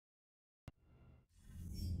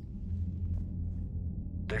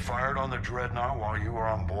They fired on the Dreadnought while you were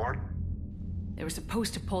on board? They were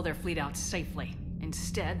supposed to pull their fleet out safely.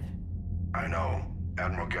 Instead... I know.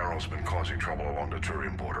 Admiral Garrow's been causing trouble along the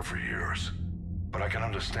Turian border for years. But I can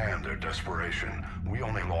understand their desperation. We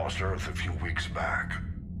only lost Earth a few weeks back.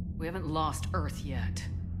 We haven't lost Earth yet.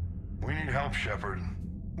 We need help, Shepard.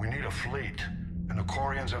 We need a fleet. And the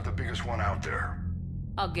Corians have the biggest one out there.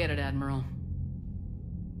 I'll get it, Admiral.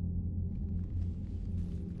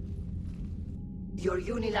 Your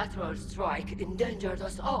unilateral strike endangered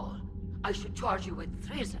us all. I should charge you with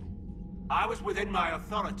treason. I was within my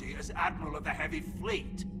authority as Admiral of the Heavy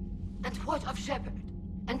Fleet. And what of Shepard?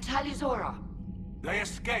 And Talizora? They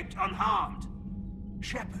escaped unharmed.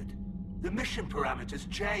 Shepard, the mission parameters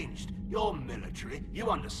changed. You're military,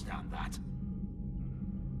 you understand that.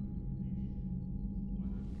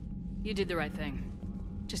 You did the right thing.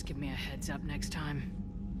 Just give me a heads up next time.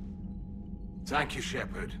 Thank you,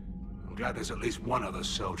 Shepard. I'm glad there's at least one other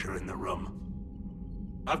soldier in the room.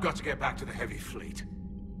 I've got to get back to the Heavy Fleet.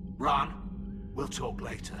 Ron, we'll talk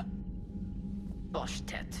later.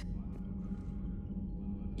 Boshtet.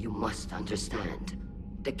 You must understand.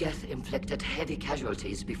 The Geth inflicted heavy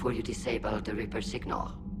casualties before you disabled the Reaper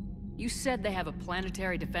signal. You said they have a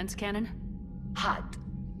planetary defense cannon? Had.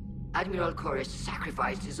 Admiral Koris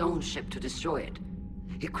sacrificed his own ship to destroy it.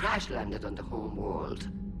 He crash-landed on the home world.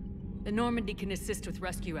 The Normandy can assist with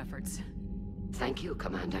rescue efforts. Thank you,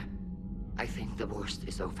 Commander. I think the worst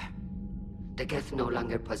is over. The Geth no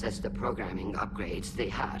longer possess the programming upgrades they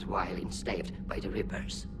had while enslaved by the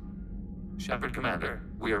Reapers. Shepard, Commander,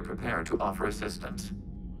 we are prepared to offer assistance.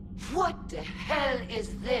 What the hell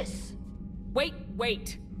is this?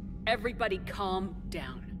 Wait! Everybody calm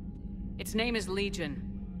down. Its name is Legion.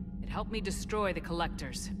 It helped me destroy the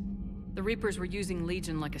Collectors. The Reapers were using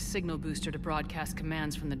Legion like a signal booster to broadcast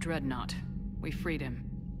commands from the Dreadnought. We freed him.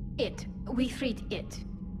 We freed it.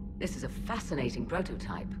 This is a fascinating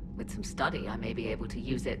prototype. With some study, I may be able to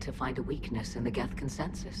use it to find a weakness in the Geth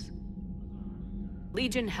consensus.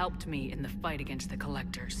 Legion helped me in the fight against the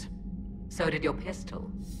Collectors. So did your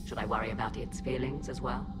pistol. Should I worry about its feelings as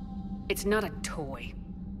well? It's not a toy.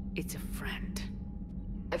 It's a friend.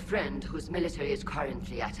 A friend whose military is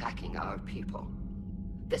currently attacking our people.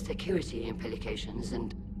 The security implications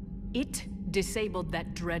and... It disabled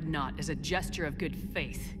that Dreadnought as a gesture of good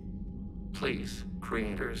faith. Please,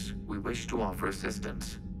 creators, we wish to offer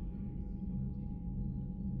assistance.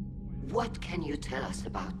 What can you tell us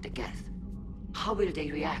about the Geth? How will they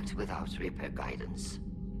react without Reaper guidance?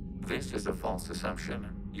 This is a false assumption.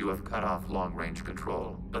 You have cut off long-range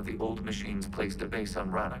control, but the old machines placed a base on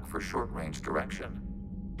Rannoch for short-range direction.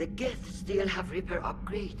 The Geth still have Reaper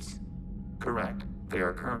upgrades? Correct. They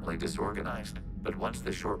are currently disorganized, but once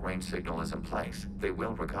the short-range signal is in place, they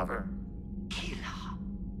will recover. Kila,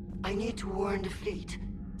 I need to warn the fleet.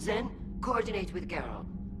 Then, coordinate with Garrow.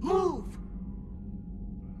 Move!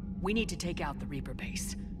 We need to take out the Reaper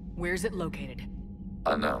base. Where's it located?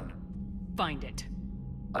 Unknown. Find it.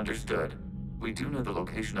 Understood. We do know the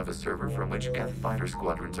location of a server from which Geth fighter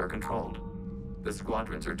squadrons are controlled. The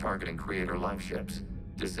squadrons are targeting Creator life ships.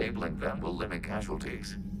 Disabling them will limit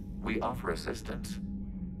casualties. We offer assistance.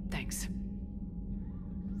 Thanks.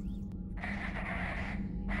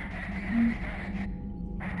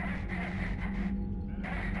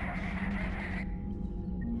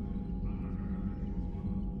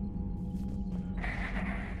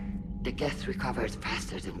 The Geth recovered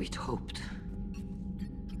faster than we'd hoped.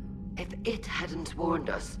 If it hadn't warned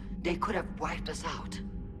us, they could have wiped us out.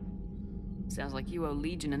 Sounds like you owe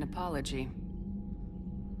Legion an apology.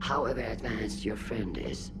 However advanced your friend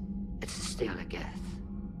is, it's still a Geth.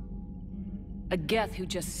 A Geth who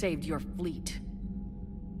just saved your fleet.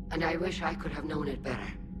 And I wish I could have known it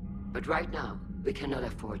better. But right now, we cannot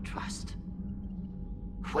afford trust.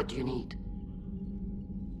 What do you need?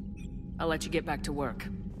 I'll let you get back to work.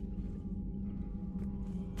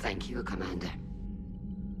 Thank you, Commander.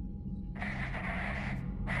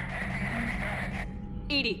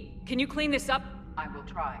 Edie, can you clean this up? I will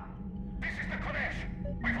try. This is the Koris.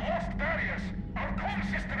 We've lost barriers. Our comm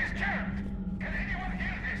system is jammed. Can anyone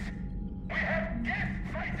hear this? We have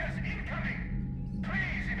Geth fighters incoming.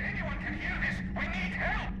 Please, if anyone can hear this, we need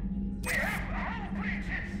help. We have hull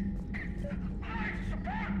breaches. Life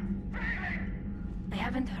support failing. I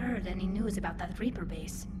haven't heard any news about that Reaper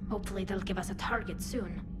base. Hopefully they'll give us a target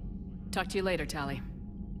soon. Talk to you later, Tali.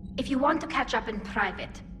 If you want to catch up in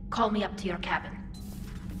private, call me up to your cabin.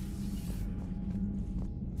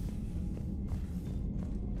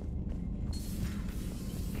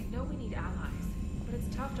 I know we need allies, but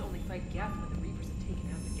it's tough to only fight Geth when the Reapers have taken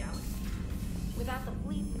out the galaxy. Without the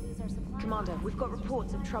fleet, we lose our supply. Commander, we've got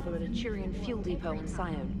reports of trouble at a Turian fuel depot on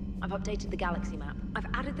Scion. I've updated the galaxy map. I've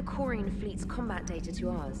added the Korian fleet's combat data to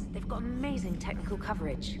ours. They've got amazing technical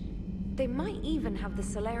coverage. They might even have the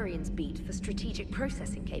Solarians beat for strategic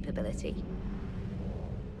processing capability.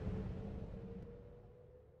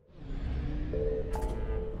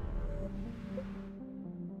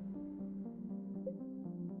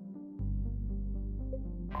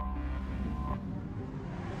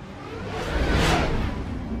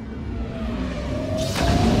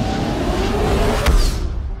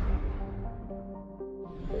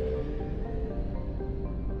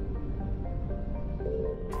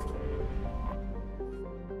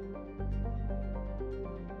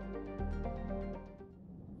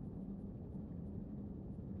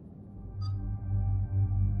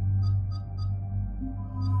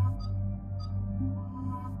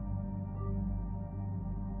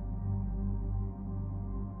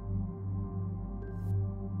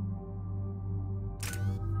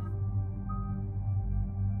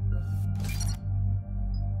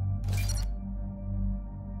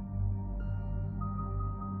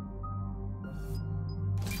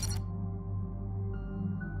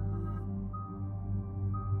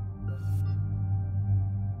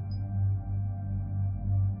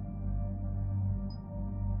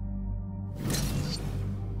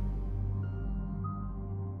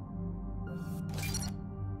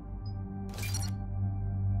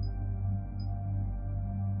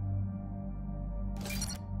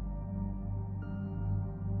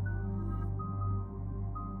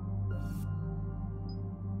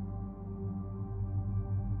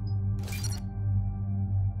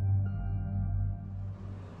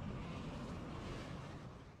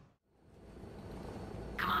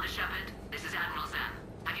 Commander Shepard, this is Admiral Zen.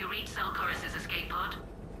 Have you reached Koris's escape pod?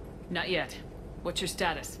 Not yet. What's your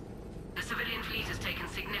status? The civilian fleet has taken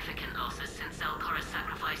significant losses since Koris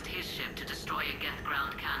sacrificed his ship to destroy a Geth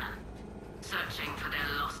ground cannon. Searching for their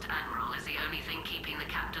lost Admiral is the only thing keeping the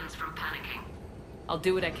captains from panicking. I'll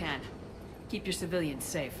do what I can. Keep your civilians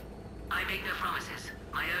safe. I make no promises.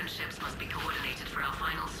 My own ships must be coordinated for our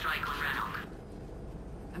final strike on Rannoch.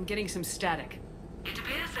 I'm getting some static. It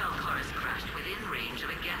appears Koris crashed within range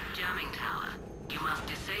of a Geth jamming tower. You must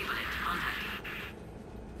disable it. Contact me.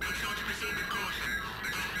 Make sure to proceed with caution.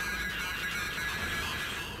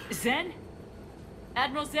 Zen?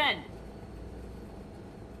 Admiral Zen!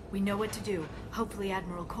 We know what to do. Hopefully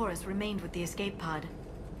Admiral Koris remained with the escape pod.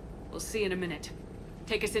 We'll see in a minute.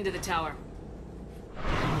 Take us into the tower.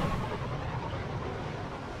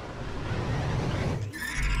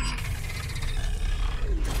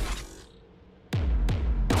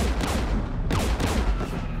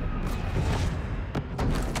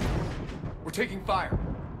 We're taking fire.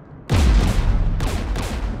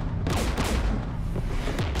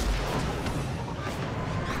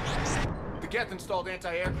 The Geth installed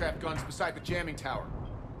anti-aircraft guns beside the jamming tower.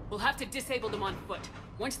 We'll have to disable them on foot.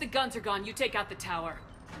 Once the guns are gone, you take out the tower.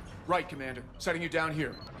 Right, Commander. Setting you down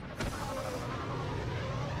here.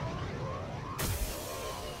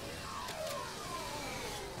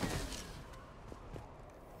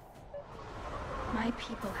 My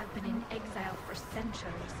people have been in exile for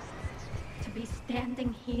centuries. To be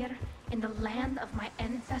standing here in the land of my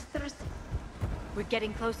ancestors? We're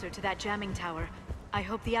getting closer to that jamming tower. I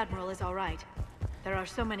hope the Admiral is all right. There are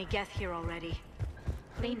so many Geth here already.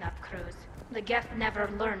 Cleanup crews. The Geth never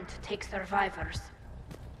learned to take survivors.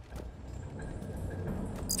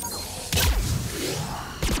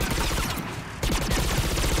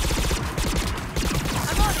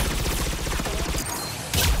 I'm on it!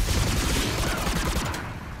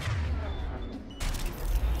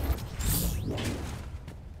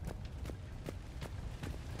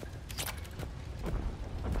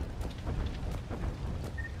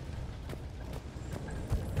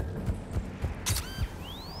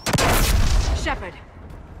 Shepard.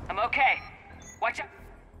 I'm okay. Watch out.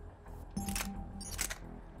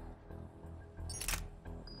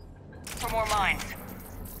 For more mines.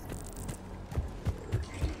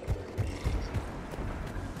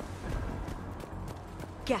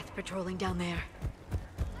 Geth patrolling down there.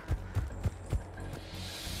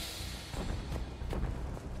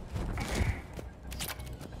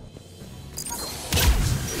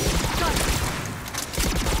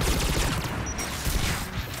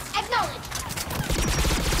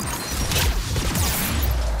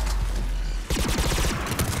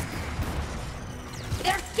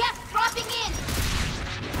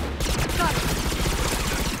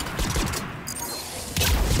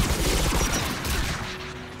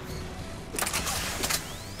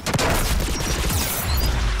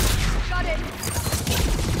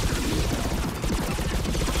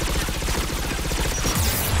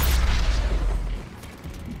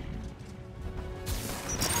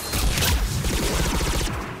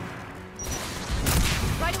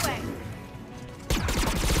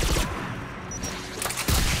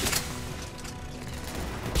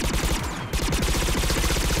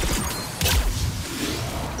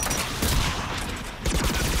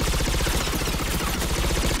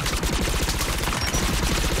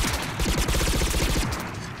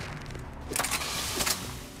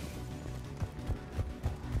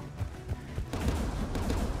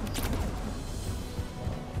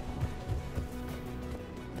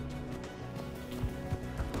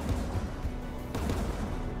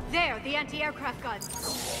 anti-aircraft guns.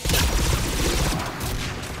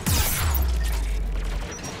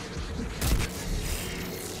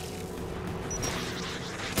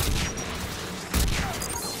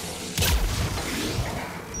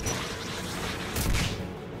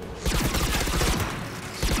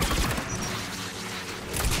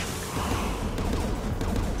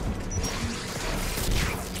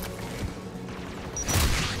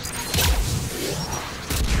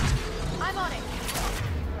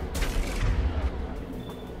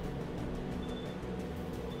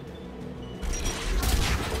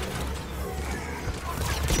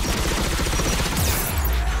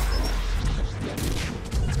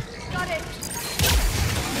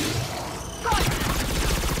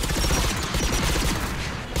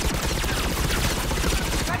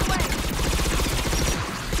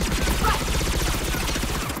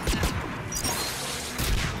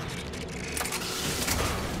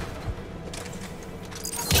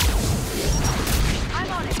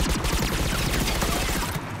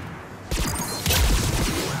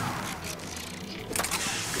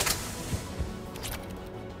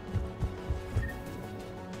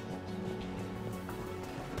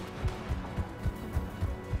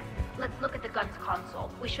 Let's look at the gun's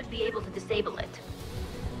console. We should be able to disable it.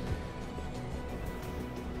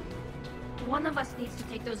 One of us needs to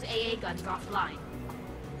take those AA guns offline.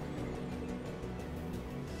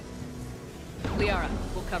 Liara,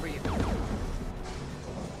 we'll cover you.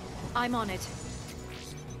 I'm on it.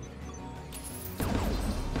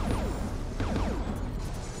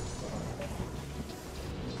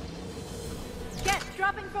 Get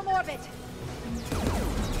dropping from orbit.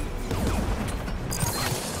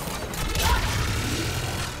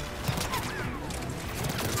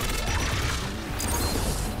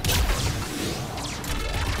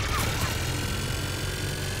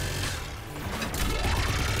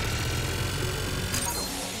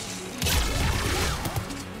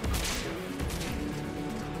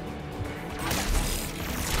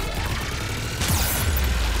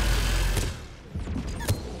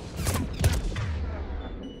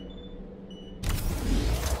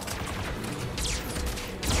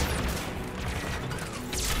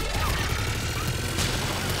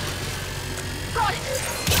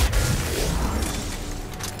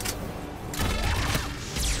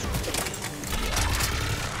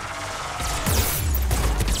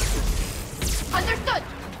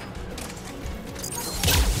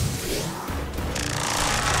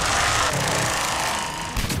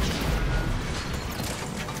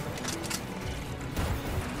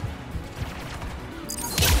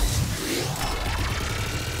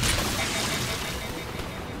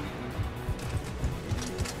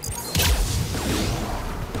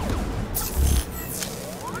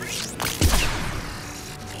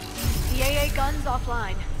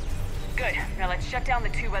 Offline. Good. Now let's shut down the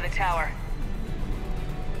tube by the tower.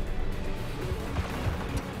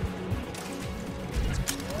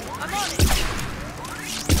 I'm on it!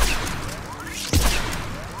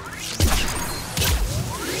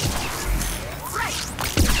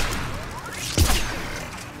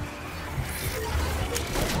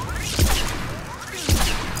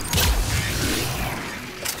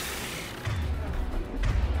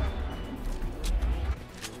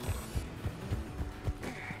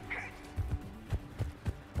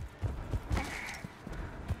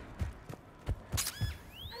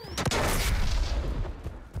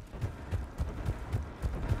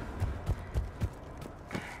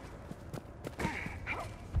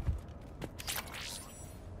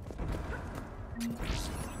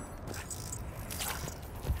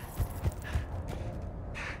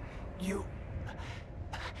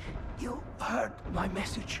 You heard my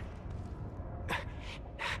message.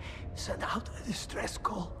 Send out a distress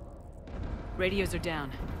call. Radios are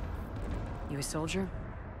down. You a soldier?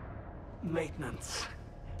 Maintenance.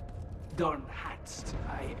 Darn hats.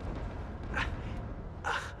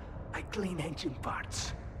 I clean engine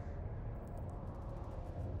parts.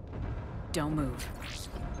 Don't move.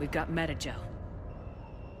 We've got metagel.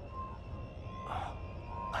 Oh,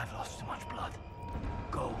 I've lost too much blood.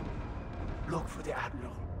 Go. Look for the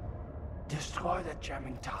Admiral. Destroy that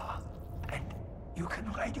jamming tower. And you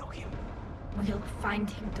can radio him. We'll find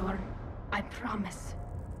him, Dorn. I promise.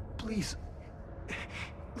 Please.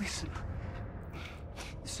 Listen.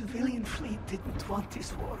 The civilian fleet didn't want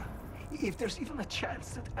this war. If there's even a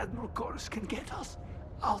chance that Admiral Koris can get us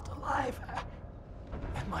out alive.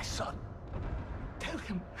 And my son. Tell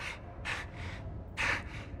him.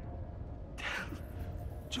 Tell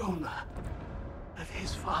Jonah that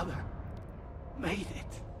his father made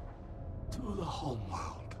it to the home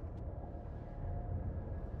world.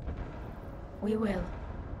 We will.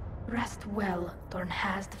 Rest well,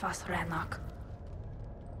 Dornhazd vas Rannoch.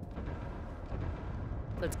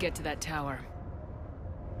 Let's get to that tower.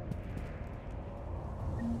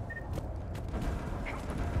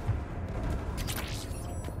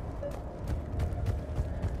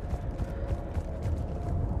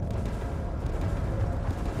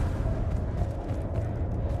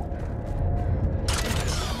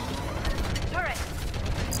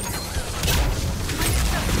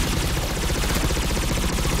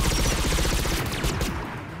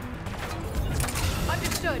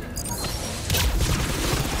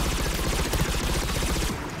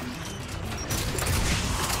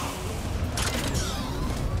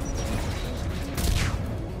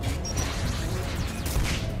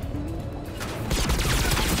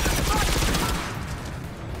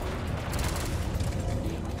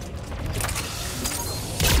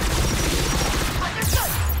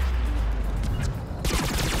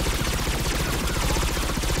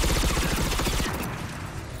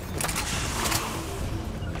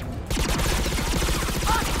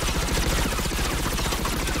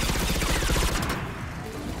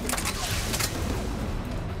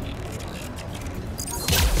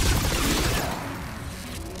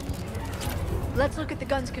 Let's look at the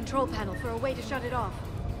gun's control panel for a way to shut it off.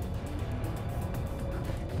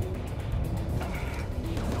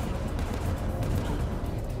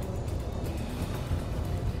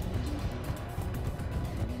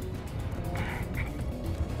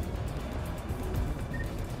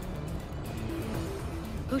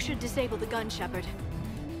 Who should disable the gun, Shepard?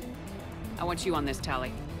 I want you on this,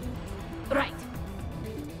 Tali. Right.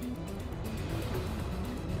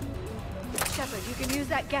 Shepard, you can use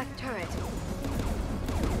that Geth turret.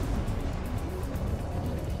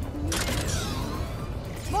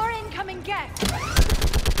 More incoming Geth!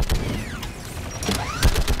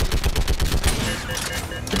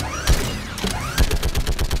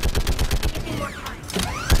 Give me more time.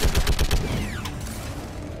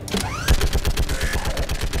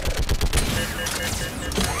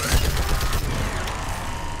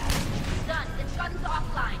 Done. The gun's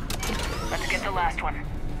offline. Let's get the last one.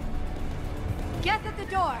 Geth at the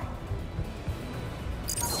door!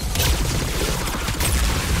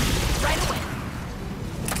 Right away.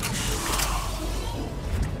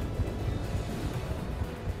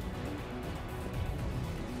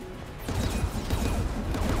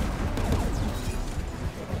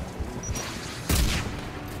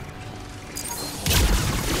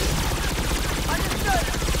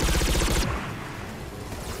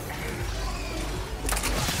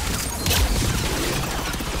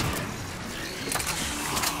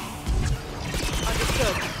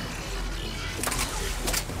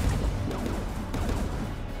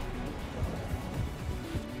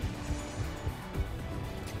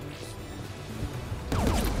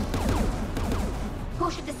 Who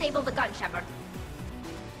should disable the gun, Shepard?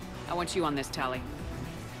 I want you on this, Tali.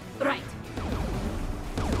 Right.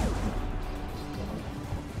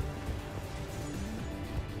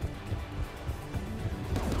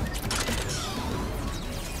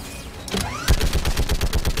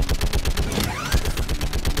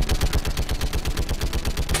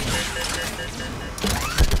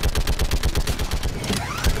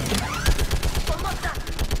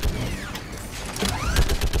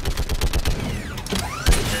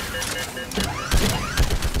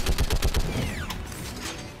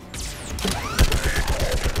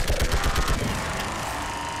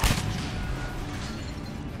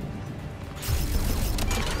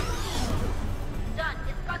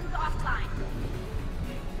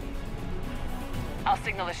 I'll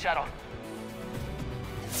signal the shuttle.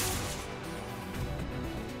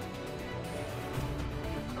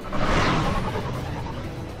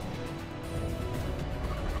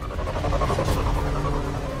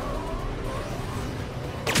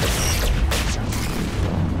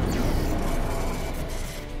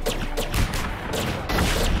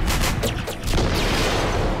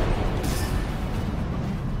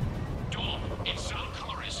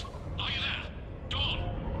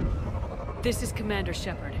 This is Commander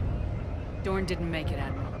Shepard. Dorn didn't make it,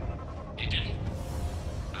 Admiral. He didn't?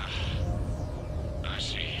 I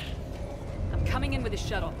see. I'm coming in with a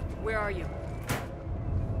shuttle. Where are you?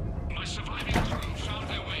 My surviving crew found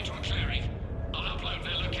their way to a clearing. I'll upload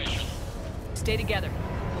their location. Stay together.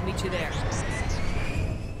 We'll meet you there.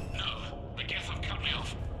 No, the Geth have cut me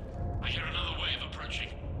off. I hear another wave approaching.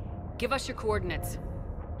 Give us your coordinates.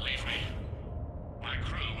 Leave me. My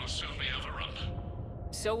crew will soon be overrun.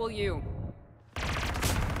 So will you.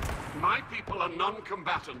 My people are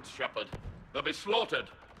non-combatants, Shepard. They'll be slaughtered.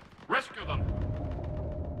 Rescue them!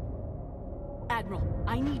 Admiral,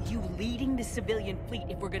 I need you leading the civilian fleet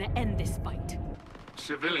if we're gonna end this fight.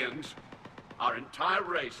 Civilians, our entire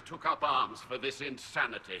race took up arms for this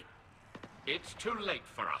insanity. It's too late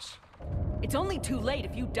for us. It's only too late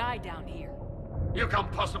if you die down here. You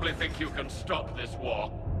can't possibly think you can stop this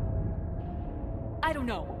war. I don't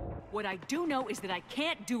know. What I do know is that I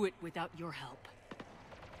can't do it without your help.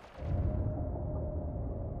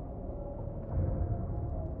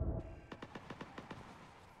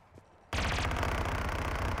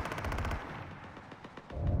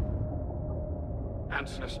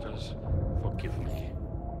 Ancestors, forgive me.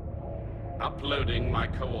 Uploading my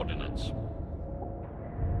coordinates.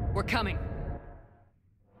 We're coming.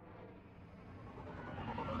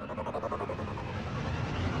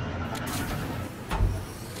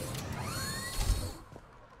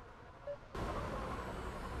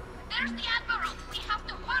 There's the Admiral! We have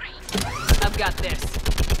to hurry! I've got this.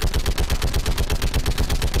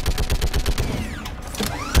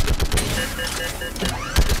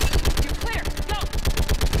 You're clear! Go!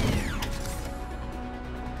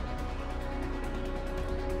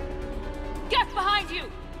 Get behind you!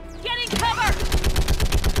 Get in cover!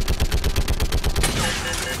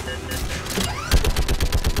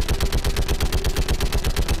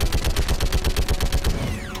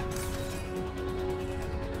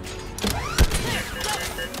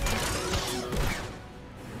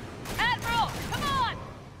 Admiral, come on!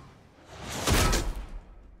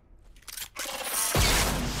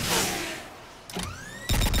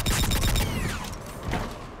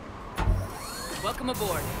 Welcome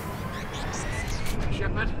aboard.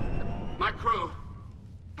 Shepard, my crew.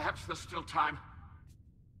 Perhaps there's still time.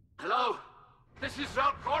 Hello? This is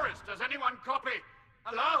Koris. Does anyone copy?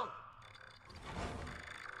 Hello?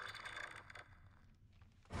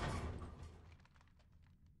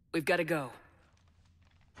 We've got to go.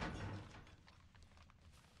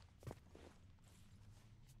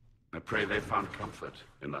 I pray they found comfort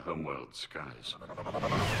in the homeworld skies.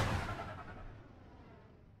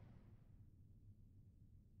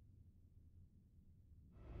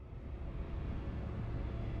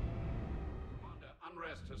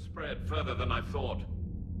 Unrest has spread further than I thought.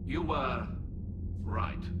 You were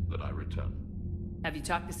right that I return. Have you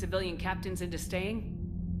talked the civilian captains into staying?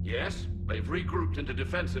 Yes, they've regrouped into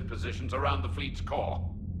defensive positions around the fleet's core.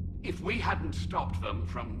 If we hadn't stopped them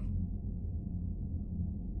from...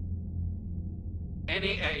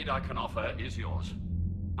 Any aid I can offer is yours.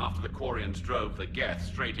 After the Quarians drove the Geth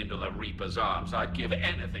straight into the Reaper's arms, I'd give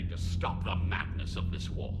anything to stop the madness of this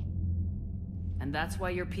war. And that's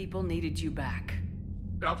why your people needed you back.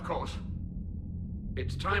 Of course.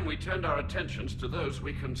 It's time we turned our attentions to those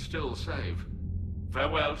we can still save.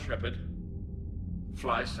 Farewell, Shepard.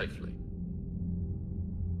 Fly safely.